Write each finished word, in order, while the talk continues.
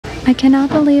I cannot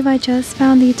believe I just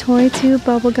found the Toy Tube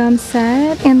bubblegum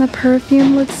set, and the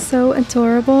perfume looks so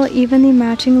adorable, even the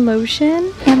matching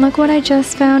lotion. And look what I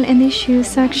just found in the shoe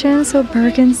section, so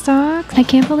Birkenstocks. I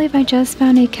can't believe I just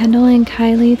found a Kendall and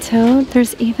Kylie tote.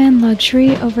 There's even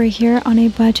luxury over here on a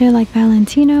budget like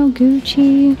Valentino,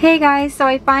 Gucci. Hey guys, so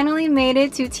I finally made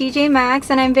it to TJ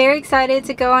Maxx, and I'm very excited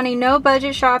to go on a no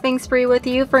budget shopping spree with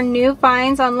you for new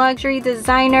finds on luxury,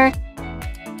 designer,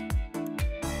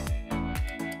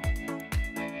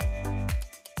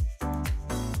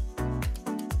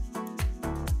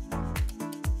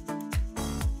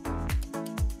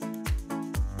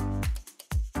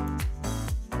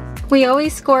 we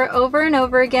always score over and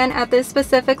over again at this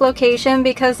specific location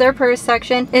because their purse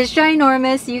section is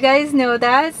ginormous. You guys know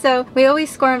that. So we always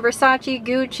score in Versace,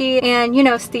 Gucci, and you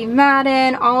know, Steve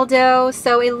Madden, Aldo.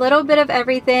 So a little bit of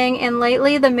everything. And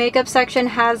lately the makeup section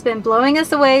has been blowing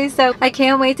us away. So I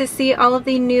can't wait to see all of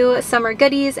the new summer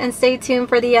goodies, and stay tuned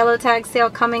for the yellow tag sale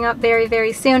coming up very,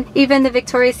 very soon. Even the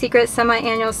Victoria's Secret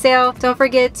semi-annual sale. Don't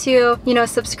forget to, you know,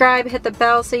 subscribe, hit the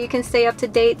bell so you can stay up to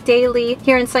date daily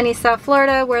here in sunny South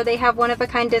Florida, where they have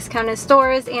one-of-a-kind discounted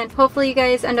stores, and hopefully you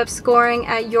guys end up scoring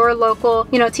at your local,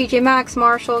 you know, TJ Maxx,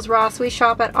 Marshalls, Ross. We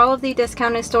shop at all of the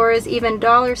discounted stores, even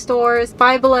dollar stores,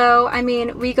 Five Below. I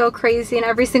mean, we go crazy in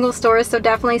every single store, so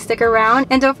definitely stick around.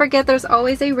 And don't forget, there's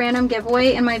always a random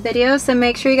giveaway in my videos, so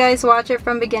make sure you guys watch it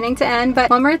from beginning to end. But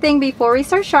one more thing before we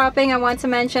start shopping, I want to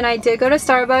mention I did go to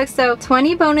Starbucks, so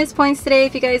 20 bonus points today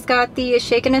if you guys got the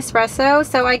shaken espresso.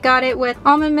 So I got it with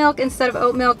almond milk instead of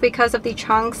oat milk because of the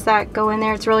chunks that go in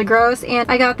there. It's really gross. And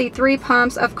I got the 3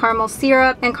 pumps of caramel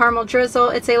syrup and caramel drizzle.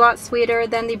 It's a lot sweeter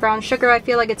than the brown sugar. I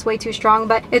feel like it's way too strong,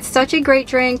 but it's such a great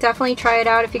drink. Definitely try it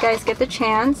out if you guys get the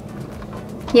chance.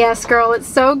 Yes, girl, it's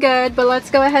so good. But let's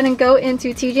go ahead and go into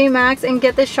TJ Maxx and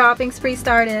get this shopping spree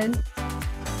started.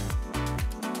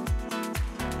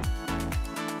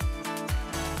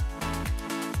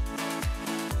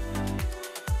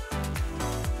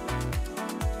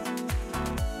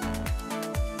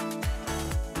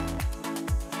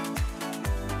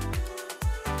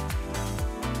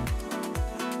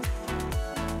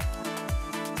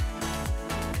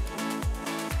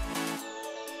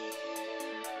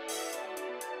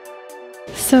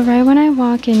 So right when I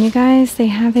walk in, you guys, they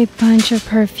have a bunch of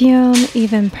perfume,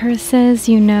 even purses,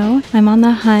 you know. I'm on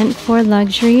the hunt for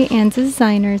luxury and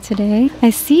designer today. I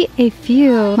see a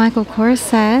few Michael Kors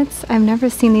sets. I've never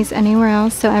seen these anywhere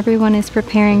else, so everyone is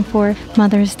preparing for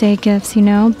Mother's Day gifts, you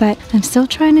know. But I'm still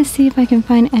trying to see if I can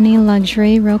find any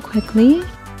luxury real quickly.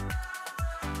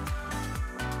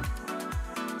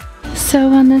 So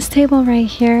on this table right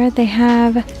here, they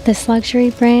have this luxury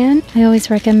brand I always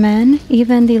recommend.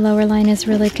 Even the lower line is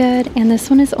really good, and this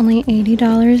one is only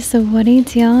 $80, so what a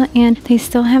deal. And they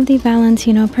still have the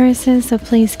Valentino purses, so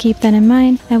please keep that in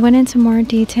mind. I went into more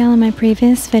detail in my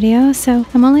previous video, so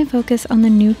I'm only focused on the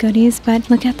new goodies, but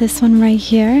look at this one right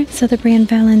here. So the brand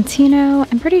Valentino,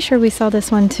 I'm pretty sure we saw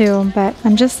this one too, but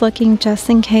I'm just looking just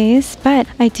in case. But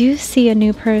I do see a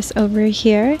new purse over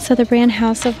here. So the brand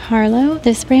House of Harlow,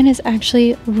 this brand is actually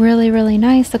really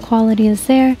nice. The quality is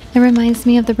there. It reminds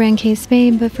me of the brand Kate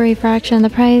Spade, but for a fraction of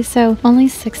the price, so only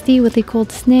 $60 with the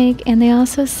gold snake. And they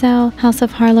also sell House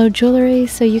of Harlow jewelry,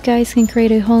 so you guys can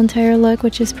create a whole entire look,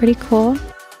 which is pretty cool.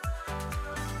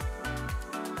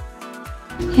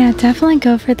 Yeah, definitely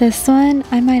go for this one.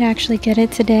 I might actually get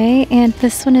it today. And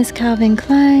this one is Calvin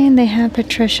Klein. They have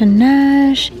Patricia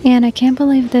Nash. And I can't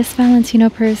believe this Valentino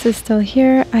purse is still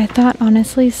here. I thought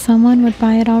honestly someone would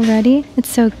buy it already. It's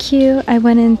so cute. I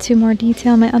went into more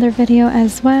detail in my other video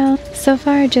as well. So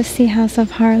far I just see House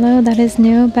of Harlow. That is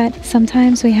new, but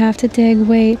sometimes we have to dig.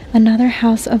 Wait, another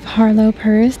House of Harlow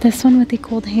purse. This one with the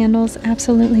gold handles,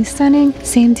 absolutely stunning.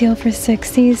 Same deal for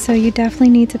 $60, so you definitely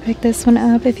need to pick this one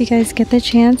up if you guys get the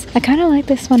chance. I kind of like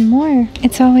this one more.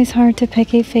 It's always hard to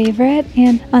pick a favorite.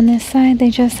 And on this side they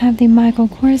just have the Michael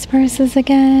Kors purses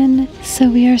again, so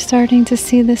we are starting to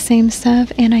see the same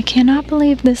stuff. And I cannot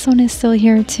believe this one is still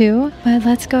here too. But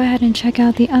let's go ahead and check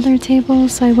out the other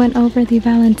tables. So I went over the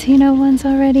Valentino ones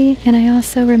already, and I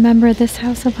also remember this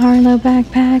House of Harlow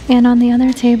backpack. And on the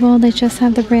other table they just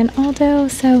have the brand Aldo,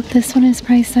 so this one is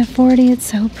priced at $40. It's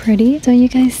so pretty. Don't you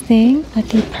guys think that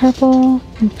the purple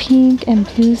in pink and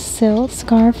blue silk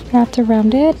scarf wrapped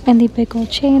around it, and the big gold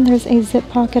chain. There's a zip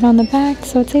pocket on the back,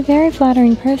 so it's a very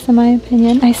flattering purse in my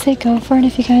opinion. I say go for it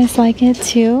if you guys like it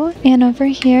too. And over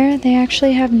here they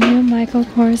actually have new Michael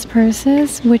Kors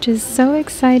purses, which is so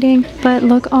exciting. But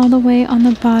look all the way on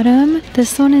the bottom.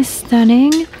 This one is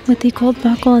stunning with the gold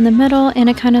buckle in the middle, and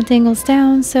it kind of dangles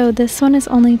down. So this one is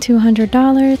only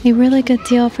 $200. A really good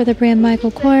deal for the brand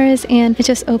Michael Kors, and it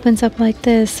just opens up like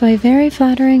this. So a very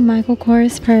flattering Michael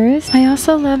Kors purse. I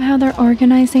also love how they're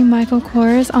organizing Michael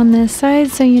Kors on this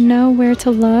side, so you know where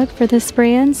to look for this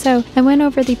brand. So I went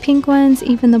over the pink ones,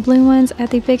 even the blue ones at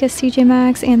the biggest TJ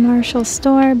Maxx and Marshall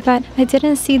store, but I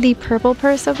didn't see the purple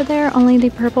purse over there, only the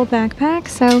purple backpack.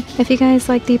 So if you guys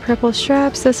like the purple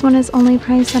straps, this one is only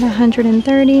priced at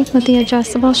 $130 with the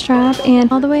adjustable strap.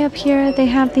 And all the way up here they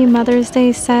have the Mother's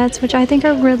Day sets, which I think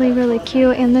are really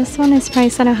cute, and this one is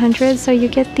priced at $100. So you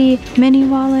get the mini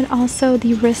wallet, also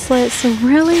the wristlet, so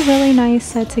really nice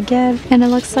set to give. And it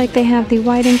looks like they have the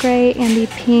white and gray and the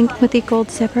pink with the gold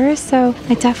zipper, so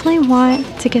I definitely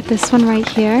want to get this one right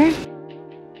here.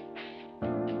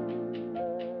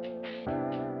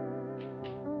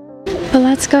 But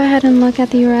let's go ahead and look at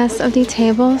the rest of the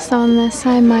table. So on this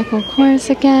side, Michael Kors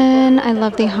again. I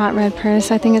love the hot red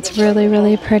purse. I think it's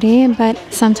really pretty, but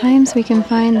sometimes we can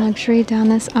find luxury down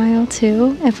this aisle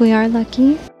too, if we are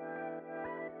lucky.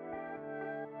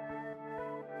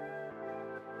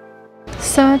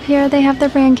 So up here they have the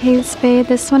brand Kate Spade.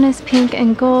 This one is pink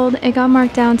and gold. It got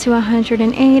marked down to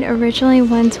 $108, originally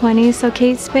 $120. So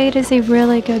Kate Spade is a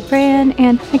really good brand,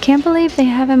 and I can't believe they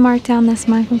haven't marked down this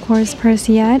Michael Kors purse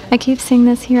yet. I keep seeing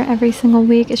this here every single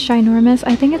week. It's ginormous.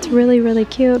 I think it's really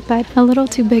cute, but a little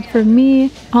too big for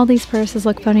me. All these purses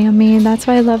look funny on me. That's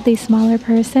why I love these smaller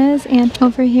purses. And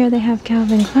over here they have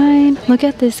Calvin Klein. Look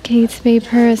at this Kate Spade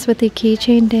purse with the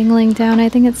keychain dangling down. I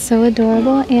think it's so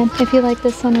adorable. And if you like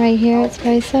this one right here, it's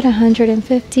priced at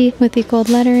 $150 with the gold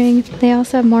lettering. They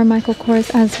also have more Michael Kors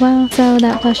as well. So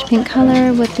that blush pink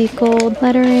color with the gold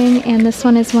lettering, and this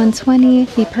one is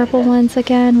 $120. The purple ones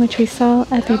again, which we saw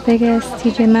at the biggest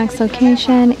TJ Maxx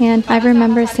location, and I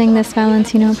remember seeing this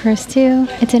Valentino purse too.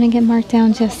 It didn't get marked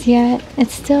down just yet.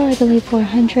 It's still, I believe,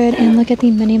 $400. And look at the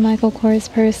mini Michael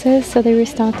Kors purses. So they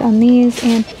restocked on these,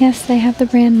 and yes, they have the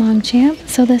brand Longchamp.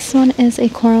 So this one is a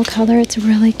coral color. It's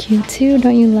really cute too.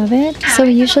 Don't you love it? So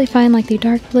we usually find like the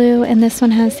dark blue, and this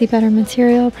one has the better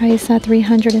material, priced at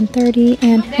 $330,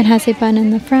 and it has a button in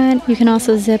the front. You can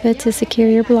also zip it to secure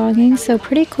your belongings, so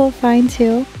pretty cool find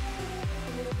too.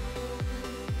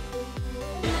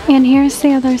 And here's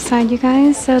the other side, you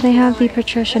guys. So they have the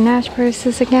Patricia Nash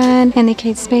purses again, and the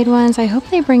Kate Spade ones. I hope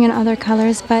they bring in other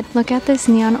colors, but look at this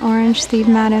neon orange Steve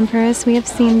Madden purse. We have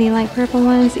seen the light purple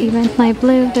ones, even light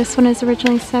blue. This one is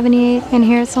originally $78, and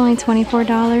here it's only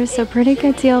 $24, so pretty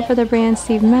good deal for the brand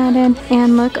Steve Madden.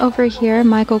 And look over here,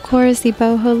 Michael Kors, the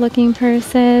boho looking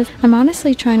purses. I'm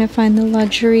honestly trying to find the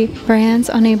luxury brands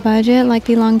on a budget, like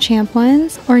the Longchamp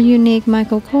ones, or unique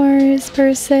Michael Kors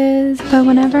purses. But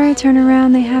whenever I turn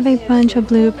around, they have a bunch of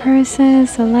blue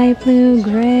purses, so light blue,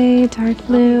 gray, dark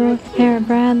blue. Here at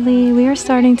Bradley, we are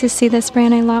starting to see this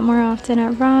brand a lot more often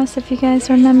at Ross, if you guys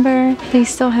remember. They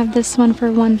still have this one for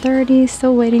 $130,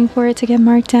 still waiting for it to get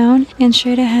marked down. And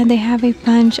straight ahead they have a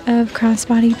bunch of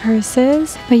crossbody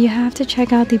purses, but you have to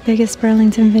check out the biggest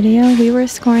Burlington video. We were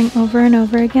scoring over and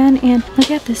over again, and look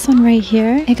at this one right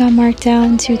here. It got marked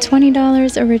down to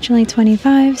 $20, originally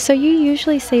 $25, so you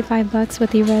usually save $5 with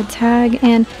the red tag.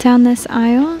 And down this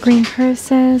aisle, green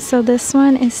purses. So this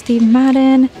one is Steve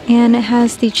Madden, and it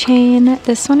has the chain.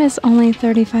 This one is only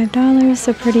 $35,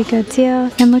 so pretty good deal.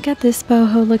 And look at this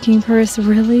boho looking purse,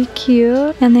 really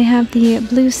cute. And they have the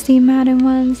blue Steve Madden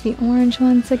ones, the orange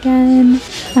ones again.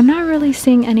 I'm not really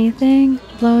seeing anything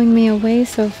blowing me away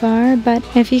so far, but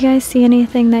if you guys see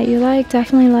anything that you like,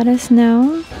 definitely let us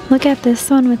know. Look at this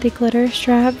one with the glitter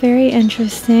strap, very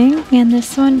interesting. And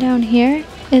this one down here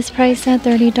is priced at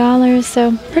 $30,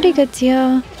 so pretty good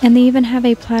deal. And they even have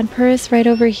a plaid purse right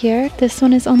over here. This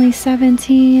one is only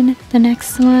 $17. The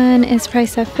next one is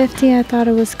priced at $50. I thought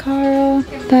it was Carl,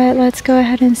 but let's go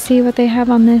ahead and see what they have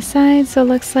on this side. So it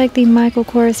looks like the Michael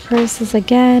Kors purses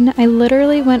again. I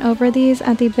literally went over these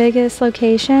at the biggest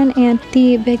location, and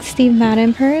the big Steve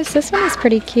Madden purse, this one is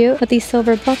pretty cute with the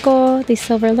silver buckle, the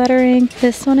silver lettering.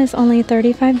 This one is only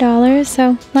 $35,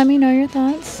 so let me know your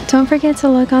thoughts. Don't forget to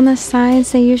look on the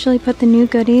sides. They usually put the new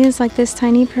goodies, like this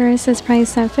tiny purse is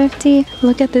priced at $4.50.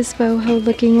 Look at this boho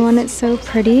looking one. It's so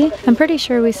pretty. I'm pretty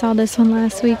sure we saw this one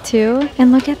last week too.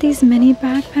 And look at these mini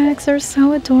backpacks. They're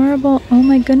so adorable. Oh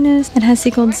my goodness. It has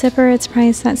the gold zipper. It's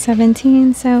priced at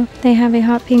 $17. So they have a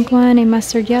hot pink one, a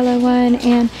mustard yellow one,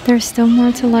 and there's still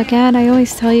more to look at. I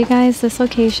always tell you guys this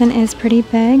location is pretty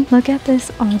big. Look at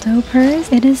this Aldo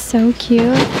purse. It is so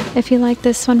cute. If you like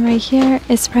this one right here,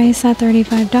 it's priced at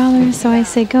 $35. So I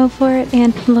say go for it.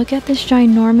 And look at this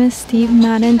ginormous Steve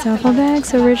Madden duffel bag.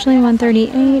 So originally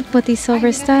 $138 with these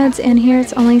silver studs, and here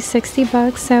it's only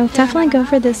 $60. So definitely go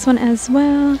for this one as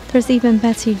well. There's even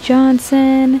Betsy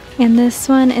Johnson, and this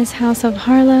one is House of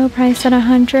Harlow, priced at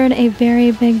 $100. A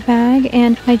very big bag,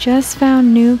 and I just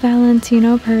found new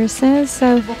Valentino purses.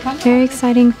 So very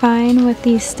exciting find with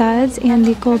these studs and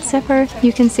the gold zipper.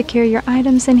 You can secure your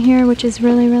items in here, which is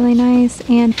really nice.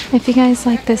 And if you guys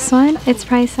like this one, it's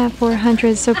priced at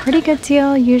 $400. So pretty good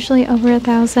deal. Usually over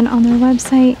 $1,000 on their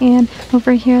website. And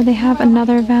over here they have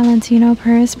another Valentino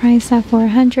purse priced at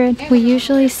 $400. We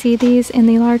usually see these in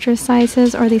the larger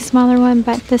sizes or the smaller one,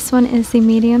 but this one is the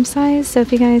medium size. So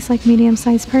if you guys like medium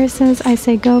sized purses, I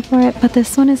say go for it. But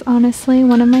this one is honestly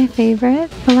one of my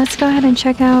favorite. But let's go ahead and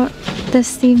check out the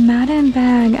Steve Madden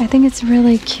bag. I think it's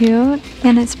really cute,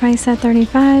 and it's priced at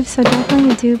 $35. So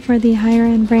definitely do for the higher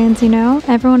end brands, you know.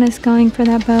 Everyone is going for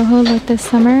that boho look this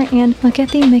summer. And look at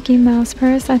the Mickey Mouse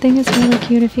purse. I think it's really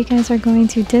cute if you guys are going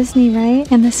to Disney, right?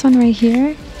 And this one right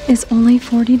here is only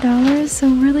 $40, so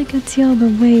really good deal.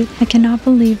 But wait, I cannot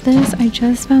believe this. I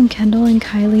just found Kendall and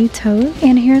Kylie tote,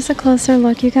 and here's a closer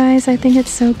look, you guys. I think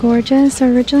it's so gorgeous. So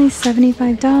originally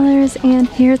 $75, and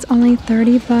here it's only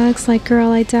 $30. Like,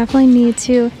 girl, I definitely need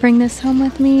to bring this home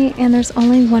with me, and there's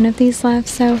only one of these left,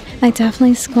 so I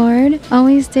definitely scored.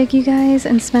 Always dig, you guys,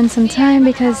 and spend some time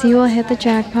because you will hit the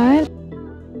jackpot.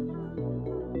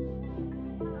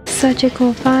 Such a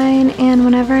cool find. And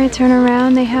whenever I turn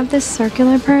around, they have this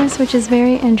circular purse, which is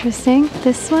very interesting.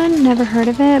 This one, never heard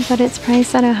of it, but it's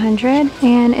priced at $100,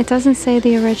 and it doesn't say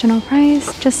the original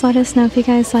price. Just let us know if you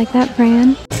guys like that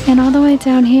brand. And all the way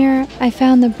down here, I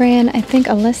found the brand, I think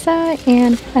Alyssa,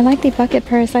 and I like the bucket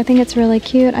purse. I think it's really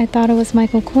cute. I thought it was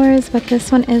Michael Kors, but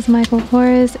this one is Michael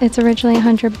Kors. It's originally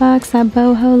 $100, that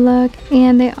boho look.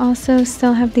 And they also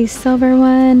still have the silver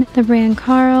one, the brand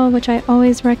Carl, which I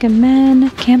always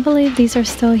recommend. Can't believe these are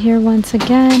still here once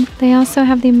again. They also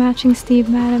have the matching Steve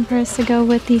Madden purse to go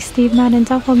with the Steve Madden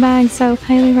duffel bag, so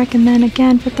highly recommend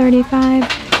again for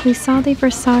 $35. We saw the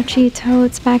Versace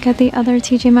totes back at the other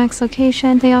TJ Maxx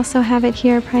location. They also have it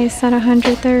here priced at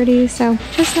 $130. So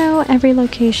just know every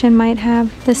location might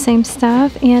have the same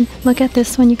stuff. And look at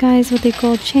this one, you guys, with the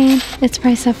gold chain. It's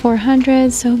priced at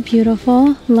 $400. So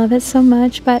beautiful. Love it so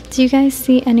much. But do you guys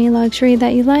see any luxury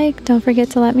that you like? Don't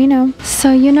forget to let me know.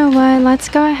 So you know what? Let's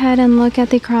go ahead and look at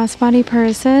the crossbody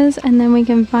purses, and then we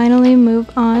can finally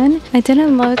move on. I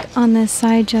didn't look on this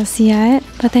side just yet,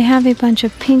 but they have a bunch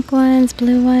of pink ones,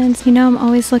 blue ones. You know, I'm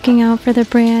always looking out for the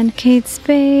brand Kate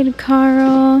Spade,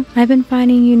 Carl. I've been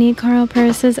finding unique Carl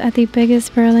purses at the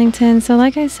biggest Burlington. So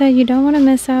like I said, you don't want to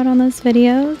miss out on this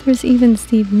video. There's even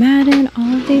Steve Madden.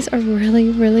 All of these are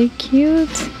really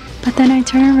cute. But then I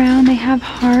turn around, they have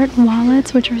heart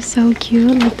wallets, which are so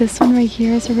cute. Like this one right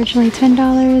here is originally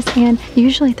 $10 and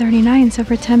usually $39. So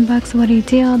for $10, what a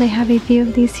deal. They have a few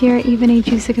of these here, even a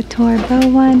Juicy Couture bow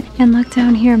one. And look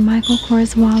down here, Michael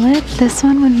Kors wallet. This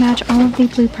one would match all of the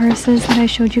blue purses that I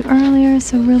showed you earlier.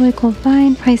 So really cool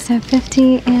find, priced at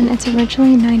 $50, and it's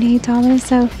originally $98.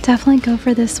 So definitely go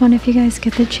for this one if you guys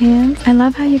get the chance. I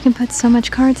love how you can put so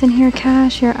much cards in here,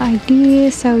 cash, your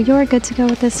ID. So you're good to go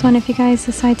with this one if you guys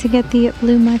decide to get the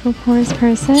blue Michael Kors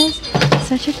purses.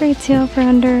 Such a great deal for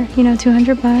under, you know,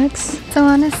 $200. So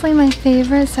honestly, my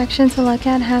favorite section to look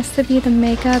at has to be the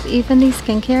makeup, even the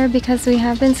skincare, because we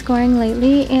have been scoring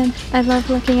lately, and I love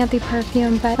looking at the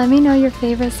perfume. But let me know your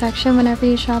favorite section whenever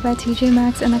you shop at TJ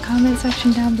Maxx in the comment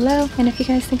section down below. And if you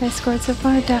guys think I scored so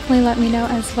far, definitely let me know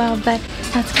as well. But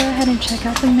let's go ahead and check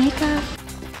out the makeup.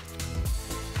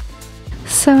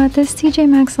 So at this TJ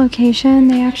Maxx location,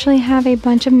 they actually have a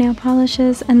bunch of nail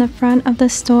polishes in the front of the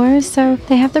store. So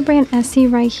they have the brand Essie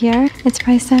right here. It's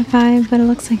priced at $5, but it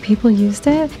looks like people used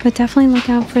it. But definitely look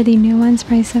out for the new ones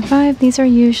priced at $5. These are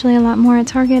usually a lot more at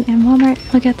Target and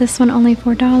Walmart. Look at this one, only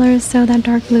 $4. So that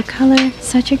dark blue color,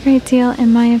 such a great deal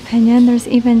in my opinion. There's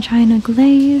even China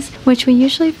Glaze, which we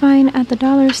usually find at the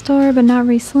dollar store, but not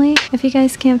recently. If you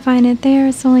guys can't find it there,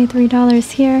 it's only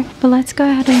 $3 here. But let's go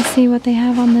ahead and see what they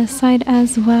have on this side as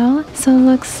as well. So it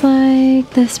looks like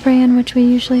this brand, which we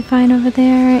usually find over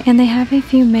there, and they have a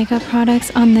few makeup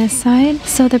products on this side.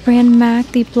 So the brand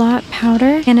MAXX, the blot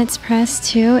powder, and it's pressed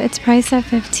too. It's priced at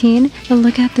 $15, but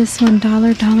look at this one,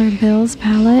 dollar bills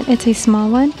palette. It's a small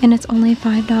one and it's only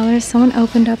 $5. Someone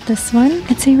opened up this one.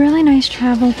 It's a really nice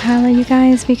travel palette, you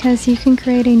guys, because you can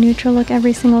create a neutral look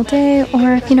every single day,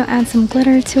 or you know, add some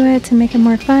glitter to it to make it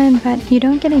more fun, but you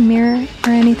don't get a mirror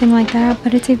or anything like that.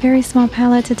 But it's a very small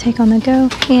palette to take on the go,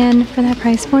 and for that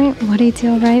price point, what a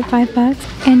deal, right?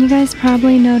 $5. And you guys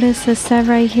probably noticed this set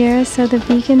right here. So the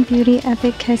Vegan Beauty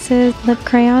Epic Kisses lip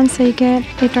crayon. So you get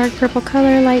a dark purple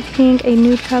color, light pink, a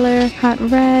nude color, hot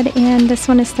red, and this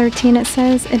one is $13. It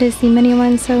says it is the mini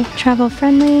one, so travel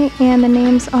friendly, and the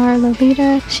names are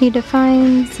Lolita, She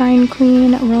Defines, Sign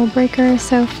Queen, Roll Breaker.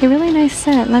 So a really nice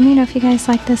set. Let me know if you guys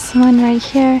like this one right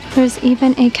here. There's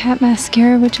even a cat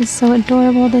mascara, which is so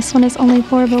adorable. This one is only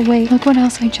 $4, but wait, look what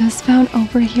else I just found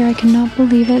over here. I cannot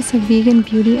believe it. So Vegan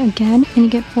Beauty again, and you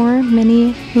get 4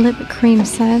 mini lip cream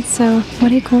sets. So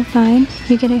what a cool find.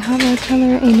 You get a hot red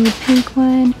color, a nude pink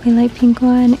one, a light pink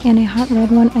one, and a hot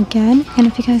red one again. And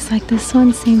if you guys like this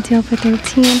one, same deal for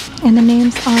 $13. And the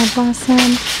names are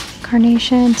Blossom,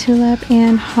 Carnation, Tulip,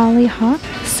 and Hollyhock.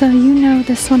 So you know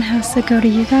this one has to go to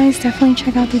you guys. Definitely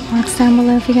check out the box down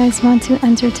below if you guys want to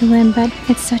enter to win. But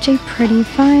it's such a pretty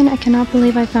find. I cannot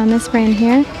believe I found this brand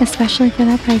here, especially for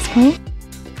that price point.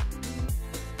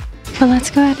 But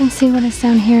let's go ahead and see what is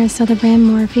down here. So the brand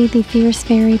Morphe, the Fierce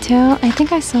Fairy Tale. I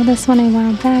think I saw this one a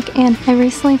while back, and I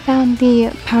recently found the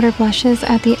powder blushes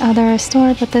at the other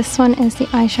store, but this one is the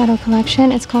eyeshadow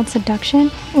collection. It's called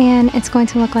Seduction, and it's going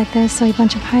to look like this. So a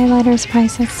bunch of highlighters,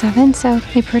 priced at $7, so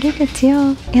a pretty good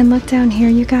deal. And look down here,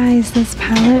 you guys. This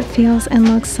palette feels and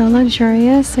looks so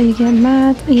luxurious. So you get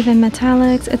matte, even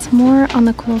metallics. It's more on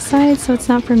the cool side, so it's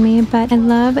not for me, but I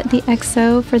love the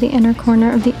XO for the inner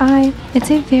corner of the eye. It's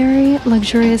a very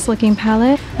luxurious looking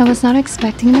palette. I was not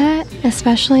expecting that,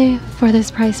 especially for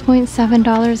this price point.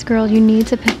 $7, girl, you need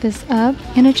to pick this up.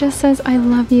 And it just says I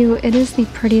love you. It is the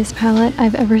prettiest palette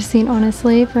I've ever seen,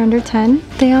 honestly, for under 10.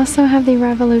 They also have the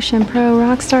Revolution Pro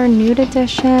Rockstar Nude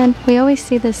Edition. We always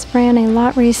see this brand a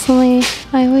lot recently.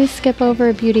 I always skip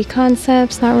over Beauty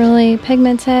Concepts, not really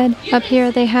pigmented. Up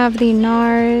here they have the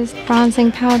NARS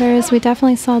bronzing powders. We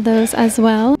definitely saw those as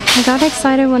well. I got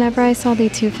excited whenever I saw the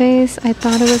Too Faced. I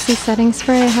thought it was the setting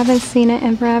spray. I haven't seen it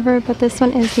in forever, but this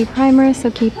one is the primer, so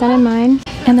keep that in mind.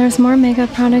 And there's more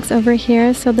makeup products over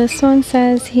here. So this one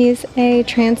says he's a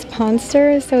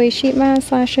transponster, so a sheet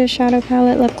mask, lashes, shadow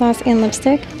palette, lip gloss, and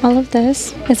lipstick. All of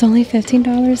this is only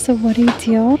 $15, so what a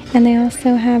deal. And they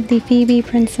also have the Phoebe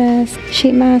Princess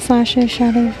sheet mask, lashes,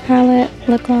 shadow palette,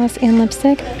 lip gloss, and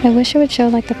lipstick. I wish it would show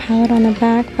like the palette on the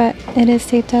back, but it is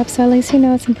taped up, so at least you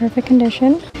know it's in perfect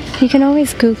condition. You can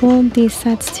always Google these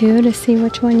sets too to see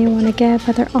which one you want to get,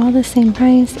 but they're all the same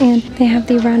price, and they have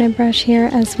the rounded brush here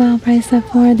as well, priced at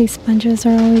 $4. These sponges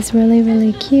are always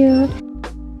really cute.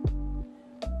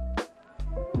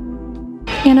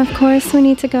 And of course, we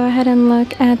need to go ahead and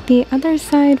look at the other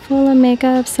side full of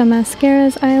makeup. So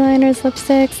mascaras, eyeliners,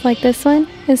 lipsticks, like this one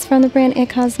is from the brand It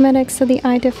Cosmetics. So the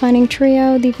Eye Defining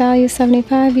Trio, the value is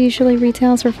 $75, usually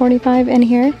retails for $45, and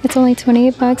here it's only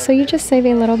 $28, so you just save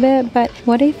a little bit, but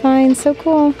what a find, so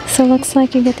cool. So it looks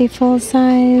like you get the full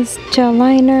size gel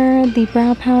liner, the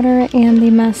brow powder, and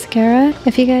the mascara.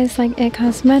 If you guys like It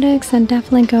Cosmetics, then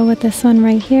definitely go with this one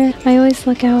right here. I always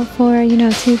look out for, you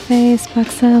know, Too Faced,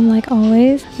 Buxom, like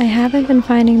always. I haven't been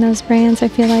finding those brands, I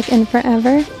feel like, in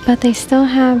forever, but they still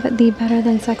have the Better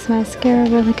Than Sex mascara,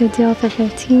 really good deal for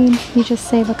 $15. You just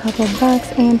save a couple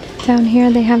bucks. And down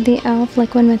here they have the e.l.f.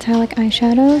 liquid metallic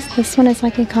eyeshadows. This one is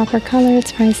like a copper color.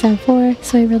 It's priced at $4,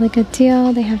 so a really good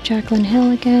deal. They have Jaclyn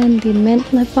Hill again, the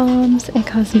mint lip balms, and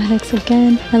cosmetics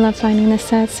again. I love finding this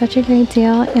set, such a great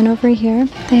deal. And over here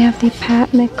they have the Pat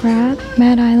McGrath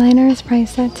matte eyeliners,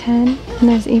 priced at $10, and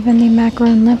there's even the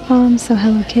macaron lip balm. So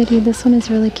Hello Kitty, this one is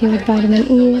really cute with vitamin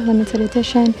E, limited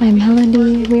edition by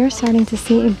Melody. We are starting to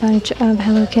see a bunch of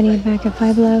Hello Kitty back at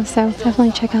Five Below, so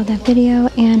definitely check out that video.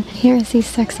 And here is the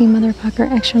Sexy Mother Pucker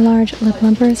extra large lip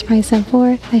plumpers, priced at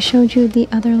 $4. I showed you the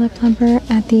other lip plumper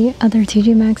at the other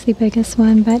TJ Maxx, the biggest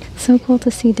one, but so cool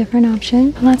to see different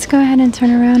options. Let's go ahead and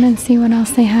turn around and see what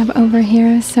else they have over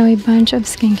here. So a bunch of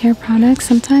skincare products.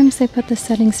 Sometimes they put the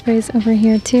setting sprays over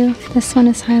here too. This one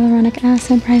is hyaluronic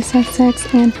acid, priced at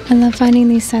 $6, and I love finding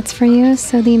these sets for you.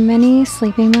 So the mini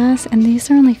sleeping masks, and these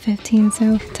are only $15,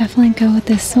 so definitely go with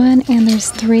this one. And there's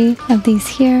 3 of these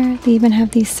here. They even even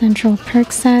have these Central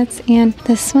Perk sets, and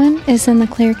this one is in the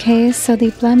clear case. So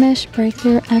the Blemish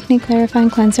Breakthrough Acne Clarifying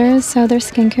Cleansers. So their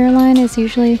skincare line is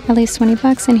usually at least 20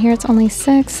 bucks, and here it's only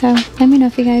 6. So let me know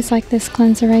if you guys like this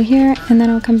cleanser right here, and then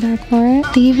I'll come back for it.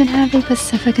 They even have a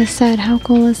Pacifica set. How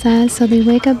cool is that? So the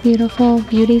Wake Up Beautiful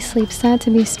Beauty Sleep set,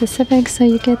 to be specific. So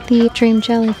you get the Dream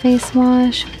Jelly face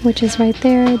wash, which is right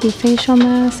there, the facial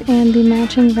mask, and the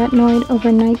matching retinoid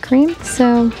overnight cream.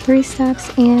 So 3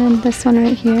 steps, and this one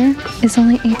right here is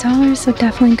only $8, so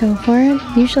definitely go for it.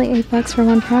 Usually 8 bucks for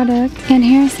one product. And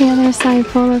here's the other side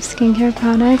full of skincare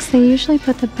products. They usually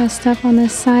put the best stuff on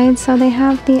this side. So they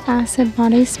have the Acid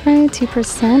Body Spray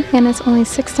 2%, and it's only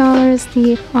 $6.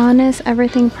 The Honest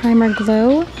Everything Primer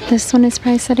Glow, this one is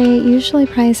priced at $8, usually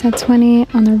priced at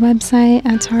 $20 on their website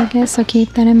at Target, so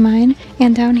keep that in mind.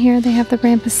 And down here they have the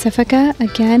brand Pacifica.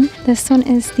 Again, this one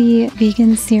is the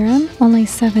vegan serum, only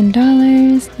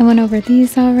 $7. I went over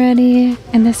these already,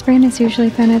 and this brand is usually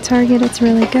found at Target. It's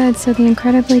really good. So the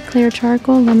Incredibly Clear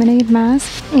Charcoal Lemonade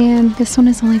Mask, and this one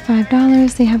is only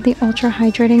 $5. They have the Ultra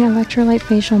Hydrating Electrolyte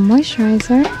Facial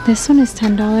Moisturizer. This one is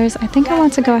 $10. I think I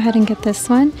want to go ahead and get this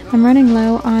one. I'm running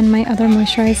low on my other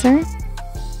moisturizer.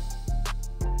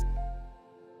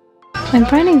 I'm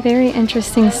finding very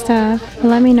interesting stuff.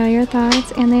 Let me know your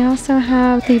thoughts. And they also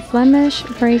have the Blemish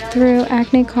Breakthrough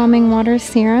Acne Calming Water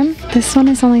Serum. This one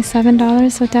is only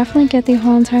 $7, so definitely get the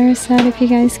whole entire set if you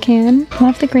guys can.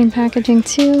 Love the green packaging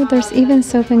too. There's even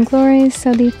Soap and Glory.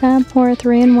 So the Fab Pore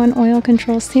 3-in-1 Oil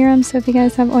Control Serum. So if you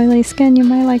guys have oily skin, you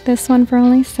might like this one for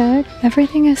only $6.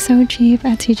 Everything is so cheap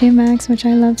at TJ Maxx, which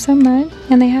I love so much.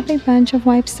 And they have a bunch of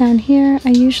wipes down here.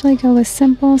 I usually go with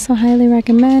Simple, so highly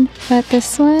recommend. But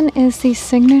this one is the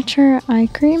Signature Eye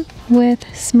Cream with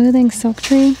Smoothing Silk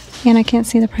Tree, and I can't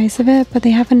see the price of it, but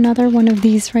they have another one of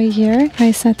these right here,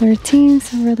 priced at $13,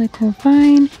 so really cool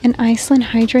find. An Iceland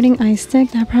Hydrating Eye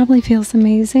Stick, that probably feels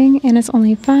amazing, and it's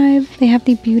only $5. They have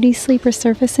the Beauty Sleep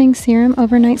Resurfacing Serum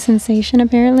Overnight Sensation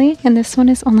apparently, and this one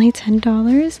is only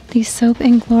 $10. The Soap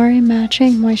and Glory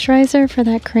Matching Moisturizer for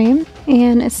that cream,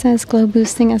 and it says glow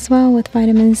boosting as well with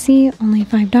vitamin C, only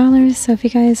 $5. So if you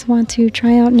guys want to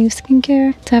try out new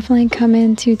skincare, definitely come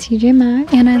into TJ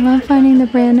Maxx. And I love finding the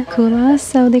brand Kula.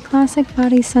 So the Classic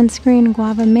Body Sunscreen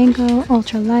Guava Mango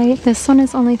Ultra Light, this one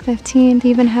is only $15. They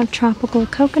even have Tropical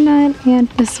Coconut, and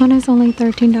this one is only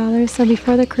 $13. So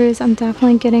before the cruise, I'm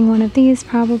definitely getting one of these,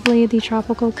 probably the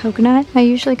Tropical Coconut. I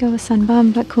usually go with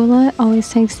Sunbum, but Kula always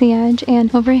takes the edge.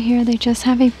 And over here they just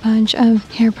have a bunch of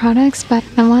hair products, but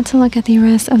I want to look at the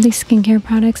rest of the skincare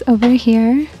products over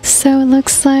here. So it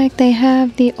looks like they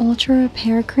have the Ultra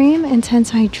Repair Cream,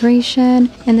 Intense Hydration,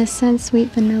 and the scent Sweet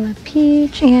Vanilla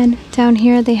Peach. And down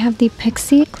here they have the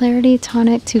Pixie Clarity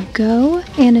Tonic to Go,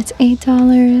 and it's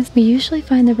 $8. We usually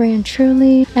find the brand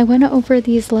Truly. I went over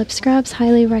these lip scrubs,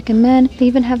 highly recommend. They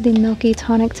even have the Milky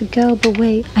Tonic to Go, but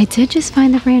wait, I did just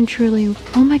find the brand Truly.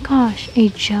 Oh my gosh, a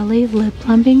jelly lip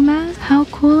plumping mask. How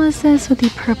cool is this with the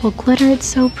purple glitter? It's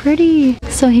so pretty.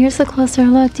 So here's a closer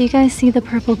look. Do you guys see the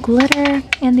purple glitter?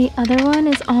 And the other one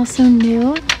is also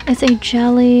new. It's a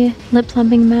jelly lip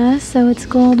plumping mask, so it's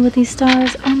gold with these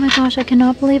stars. Oh my gosh, I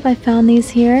cannot believe I found these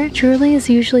here. Truly is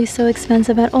usually so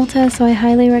expensive at Ulta, so I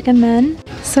highly recommend.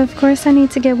 So of course I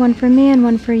need to get one for me and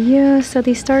one for you. So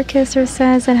the Star Kisser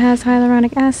says it has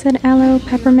hyaluronic acid, aloe,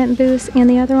 peppermint boost, and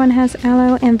the other one has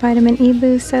aloe and vitamin E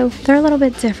boost. So they're a little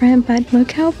bit different, but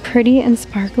look how pretty and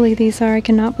sparkly these are. I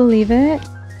cannot believe it.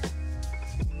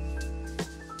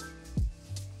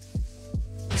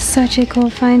 Such a cool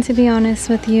find, to be honest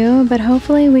with you, but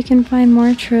hopefully we can find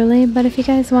more Truly. But if you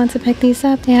guys want to pick these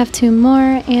up, they have 2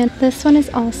 more, and this one is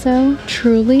also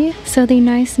Truly. So the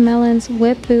Nice Melons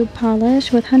Whip Boob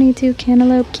Polish with honeydew,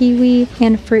 cantaloupe, kiwi,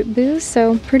 and fruit boost.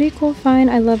 So pretty cool find.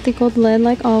 I love the gold lid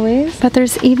like always, but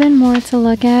there's even more to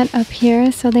look at up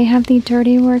here. So they have the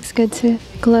Dirty Works Good to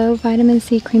Glow Vitamin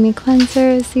C Creamy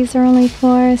Cleansers. These are only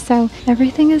 $4, so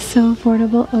everything is so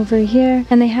affordable over here.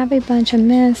 And they have a bunch of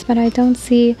mists, but I don't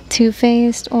see Too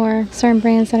Faced or certain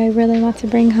brands that I really want to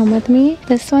bring home with me.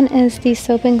 This one is the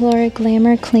Soap and Glory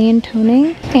Glamour Clean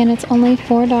Toning, and it's only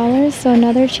 $4, so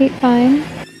another cheap find.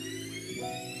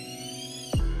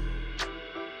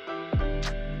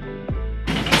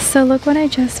 So look what I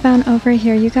just found over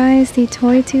here, you guys. The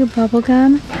Toy Tube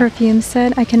Bubblegum Perfume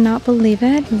Set. I cannot believe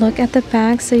it. Look at the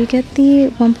back. So you get the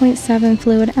 1.7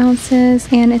 fluid ounces,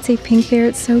 and it's a pink beer.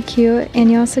 It's so cute.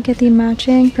 And you also get the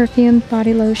matching perfume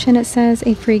body lotion. It says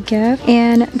a free gift.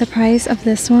 And the price of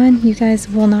this one, you guys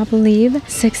will not believe,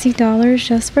 $60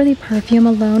 just for the perfume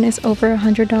alone is over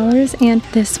 $100. And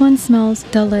this one smells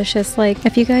delicious. Like,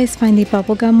 if you guys find the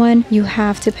bubblegum one, you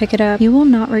have to pick it up. You will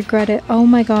not regret it. Oh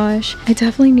my gosh. I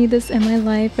definitely need need this in my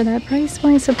life for that price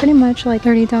point. So pretty much like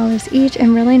 $30 each,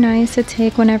 and really nice to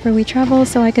take whenever we travel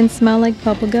so I can smell like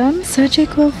bubblegum. Such a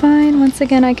cool find. Once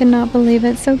again, I cannot believe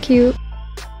it. So cute.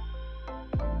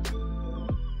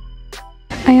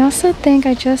 I also think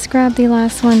I just grabbed the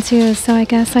last one too, so I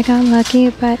guess I got lucky.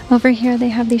 But over here they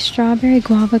have the strawberry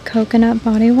guava coconut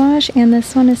body wash, and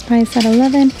this one is priced at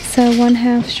 $11. So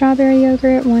 1/2 strawberry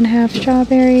yogurt, 1/2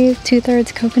 strawberry,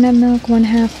 2/3 coconut milk,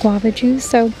 1/2 guava juice.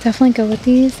 So definitely go with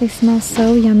these. They smell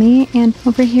so yummy. And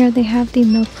over here they have the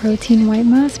milk protein white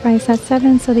mask priced at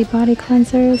 $7. So the body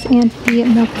cleansers and the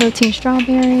milk protein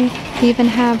strawberry. They even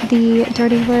have the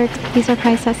Dirty Works. These are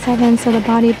priced at $7. So the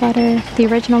body butter, the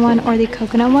original one or the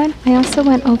coconut one. I also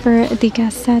went over the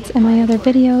guest sets in my other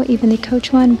video, even the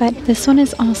Coach one, but this one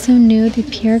is also new, the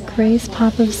Pure Grace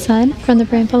Pop of Sun from the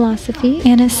brand Philosophy,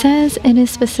 and it says it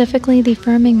is specifically the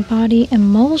firming body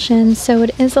emulsion, so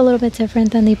it is a little bit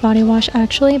different than the body wash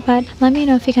actually. But let me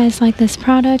know if you guys like this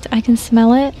product. I can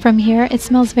smell it from here. It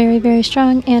smells very, very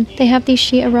strong. And they have the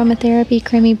She Aromatherapy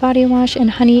Creamy Body Wash in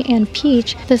honey and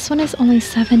peach. This one is only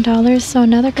 $7, so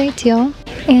another great deal.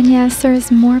 And yes, there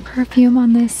is more perfume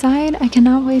on this side. I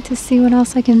cannot wait to see what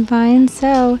else I can find.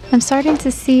 So I'm starting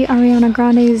to see Ariana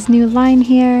Grande's new line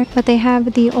here, but they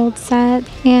have the old set,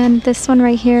 and this one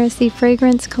right here is the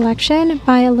Fragrance Collection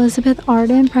by Elizabeth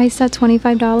Arden, priced at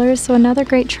 $25. So another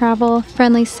great travel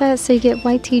friendly set. So you get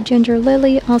white tea ginger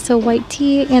lily, also white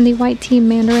tea, and the white tea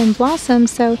mandarin blossom.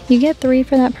 So you get 3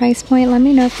 for that price point. Let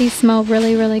me know if these smell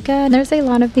really, really good. There's a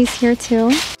lot of these here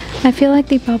too. I feel like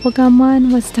the bubblegum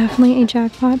one was definitely a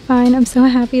jackpot find. I'm so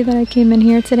happy that I came in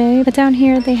here today. But down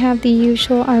here they have the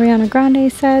usual Ariana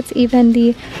Grande sets, even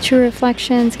the True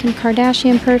Reflections Kim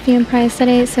Kardashian perfume priced at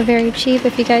 $8, so very cheap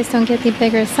if you guys don't get the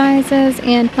bigger sizes.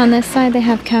 And on this side they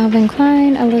have Calvin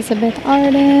Klein, Elizabeth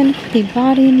Arden, the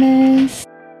Body Mist.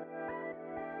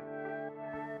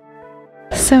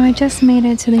 So I just made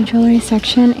it to the jewelry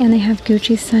section, and they have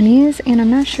Gucci Sunnies, and I'm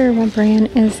not sure what brand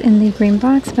is in the green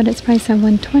box, but it's priced at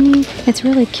 $120. It's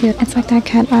really cute. It's like that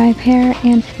cat eye pair.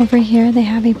 And over here they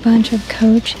have a bunch of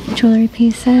Coach jewelry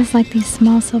pieces, like these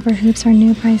small silver hoops are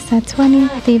new, priced at $20.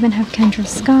 They even have Kendra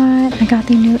Scott. I got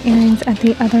the new earrings at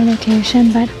the other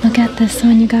location, but look at this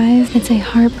one, you guys. It's a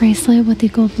heart bracelet with the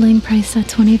gold bling, priced at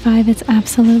 $25. It's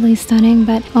absolutely stunning,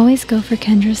 but always go for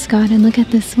Kendra Scott. And look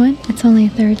at this one. It's only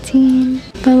 $13.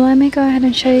 But let me go ahead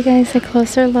and show you guys a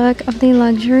closer look of the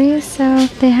luxuries. So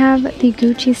they have the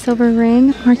Gucci silver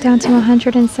ring marked down to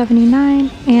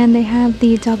 $179, and they have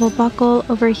the double buckle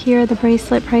over here, the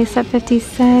bracelet priced at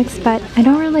 $56. But I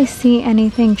don't really see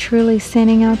anything truly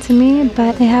standing out to me.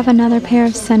 But they have another pair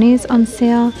of Sunnies on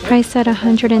sale, priced at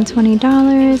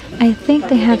 $120. I think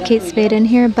they have Kate Spade in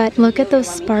here, but look at those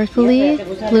sparkly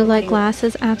blue light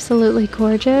glasses. Absolutely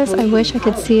gorgeous. I wish I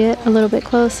could see it a little bit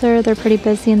closer. They're pretty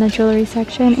busy in the jewelry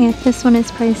section. And this one is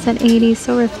priced at $80,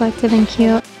 so reflective and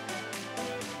cute.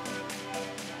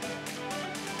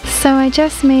 So I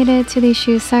just made it to the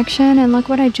shoe section, and look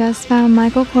what I just found.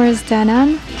 Michael Kors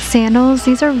denim sandals.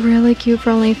 These are really cute for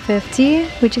only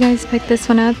 $50. Would you guys pick this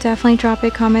one up? Definitely drop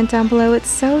a comment down below. It's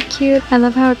so cute. I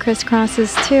love how it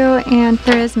crisscrosses too, and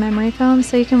there is memory foam,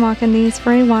 so you can walk in these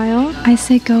for a while. I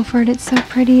say go for it. It's so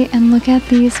pretty. And look at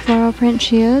these floral print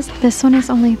shoes. This one is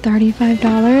only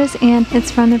 $35, and it's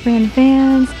from the brand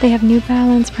Vans. They have New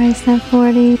Balance priced at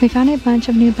 $40. We found a bunch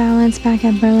of New Balance back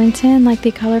at Burlington, like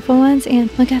the colorful ones, and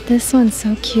look at this one's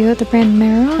so cute. The brand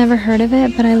Merrill. Never heard of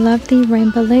it, but I love the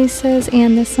rainbow laces,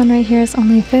 and this one right here is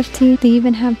only $50. They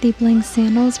even have the bling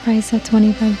sandals priced at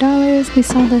 $25. We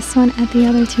saw this one at the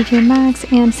other TJ Maxx,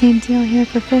 and same deal here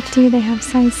for $50. They have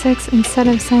size 6 instead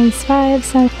of size 5,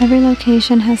 so every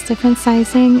location has different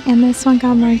sizing, and this one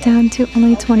got marked down to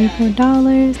only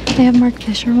 $24. They have Mark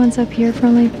Fisher ones up here for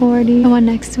only $40. The one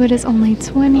next to it is only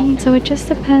 $20. So it just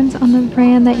depends on the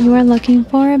brand that you are looking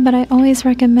for, but I always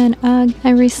recommend UGG. I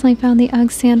recently found the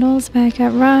UGG sandals back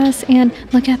at Ross, and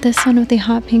look at this one with the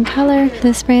hot pink color.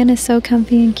 This brand is so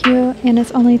comfy and cute, and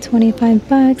it's only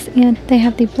 $25, and they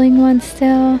have the bling one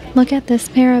still. Look at this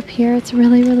pair up here. It's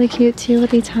really, really cute too,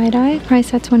 with the tie-dye,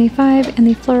 priced at $25, and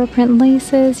the floral print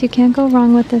laces. You can't go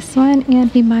wrong with this one.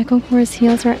 And the Michael Kors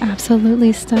heels are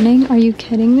absolutely stunning. Are you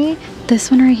kidding me? This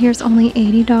one right here is only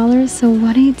 $80, so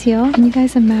what a deal. Can you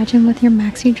guys imagine with your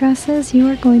maxi dresses? You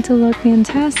are going to look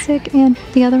fantastic. And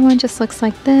the other one just looks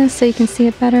like this, so you can see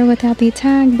it better without the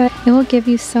tag, but it will give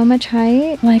you so much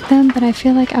height. I like them, but I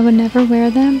feel like I would never wear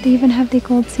them. They even have the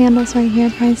gold sandals right here,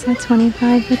 priced at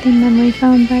 $25 with the memory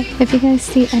foam. But if you guys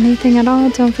see anything at all,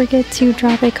 don't forget to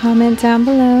drop a comment down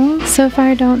below. So far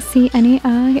I don't see any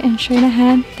UGG, and straight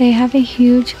ahead they have a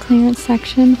huge clearance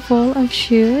section full of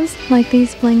shoes, like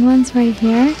these bling ones right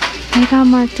here. they got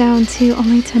marked down to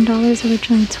only $10,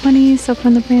 originally $20. So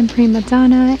from the brand Prima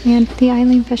Donna, and the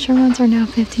Eileen Fisher ones are now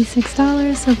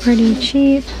 $56, so pretty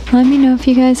cheap. Let me know if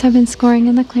you guys have been scoring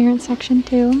in the clearance section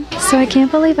too. So I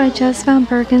can't believe I just found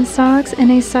Birkenstocks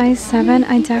in a size 7.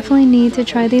 I definitely need to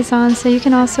try these on, so you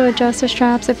can also adjust the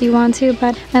straps if you want to,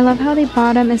 but I love how the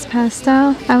bottom is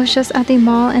pastel. I was just at the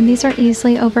mall and these are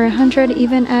easily over 100,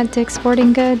 even at Dick's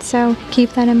Sporting Goods, so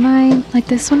keep that in mind. Like,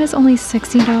 this one is only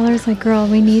 $60. Like, girl,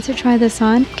 we need to try this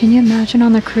on. Can you imagine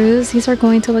on the cruise? These are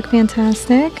going to look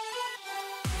fantastic.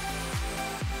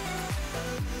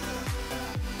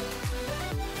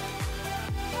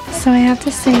 So I have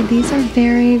to say, these are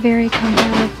very, very comfy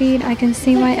on the feet. I can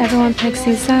see why everyone picks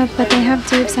these up, but they have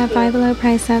dupes at $5 below,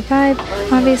 priced at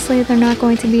 $5. Obviously, they're not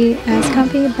going to be as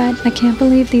comfy, but I can't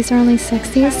believe these are only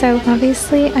 $60. So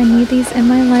obviously, I need these in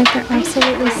my life. They're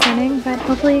absolutely stunning, but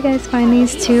hopefully you guys find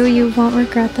these too. You won't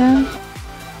regret them.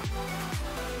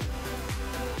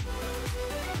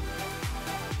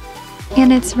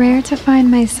 And it's rare to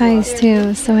find my size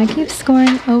too, so I keep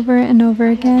scoring over and over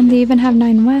again. They even have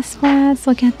 9 West flats.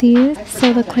 Look at these.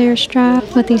 So the clear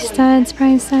strap with these studs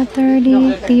priced at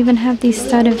 $30. They even have these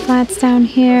studded flats down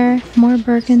here. More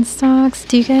Birkenstocks.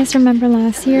 Do you guys remember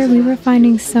last year? We were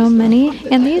finding so many,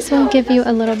 and these will give you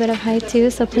a little bit of height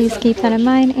too, so please keep that in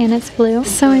mind. And it's blue.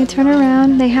 So I turn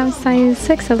around. They have size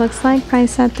 6, it looks like,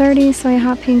 priced at $30. So a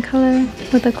hot pink color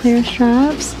with the clear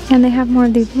straps, and they have more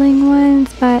of the bling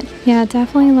ones, but yeah,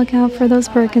 definitely look out for those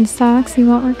Birkenstocks. You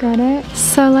won't regret it.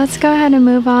 So let's go ahead and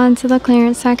move on to the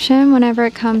clearance section. Whenever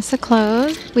it comes to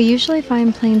clothes, we usually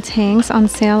find plain tanks on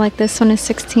sale. Like this one is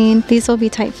 $16. These will be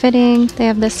tight fitting. They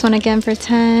have this one again for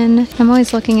 $10. I'm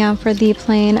always looking out for the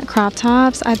plain crop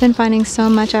tops. I've been finding so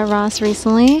much at Ross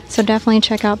recently, so definitely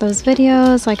check out those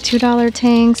videos, like $2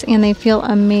 tanks, and they feel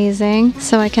amazing.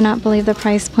 So I cannot believe the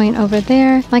price point over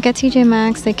there. Like at TJ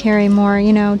Maxx, they carry more,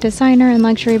 you know, designer and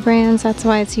luxury brands. That's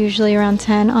why it's usually around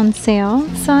 $10 on sale.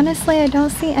 So honestly, I don't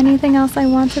see anything else I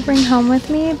want to bring home with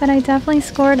me, but I definitely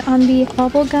scored on the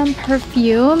bubblegum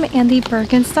perfume and the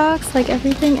Birkenstocks. Like,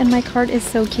 everything in my cart is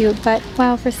so cute, but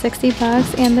wow, for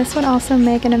 $60. And this would also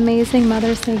make an amazing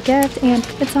Mother's Day gift, and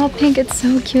it's all pink. It's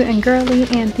so cute and girly,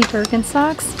 and the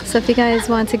Birkenstocks. So if you guys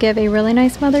want to give a really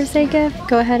nice Mother's Day gift,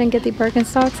 go ahead and get the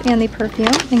Birkenstocks and the perfume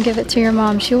and give it to your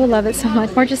mom. She will love it so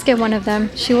much. Or just get one of them.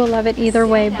 She will love it either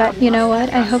way. But you know what?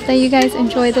 I hope that you guys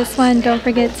enjoy this one. Don't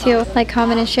forget to like,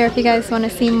 comment, and share if you guys want to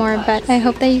see more. But I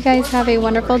hope that you guys have a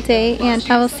wonderful day, and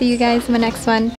I will see you guys in the next one.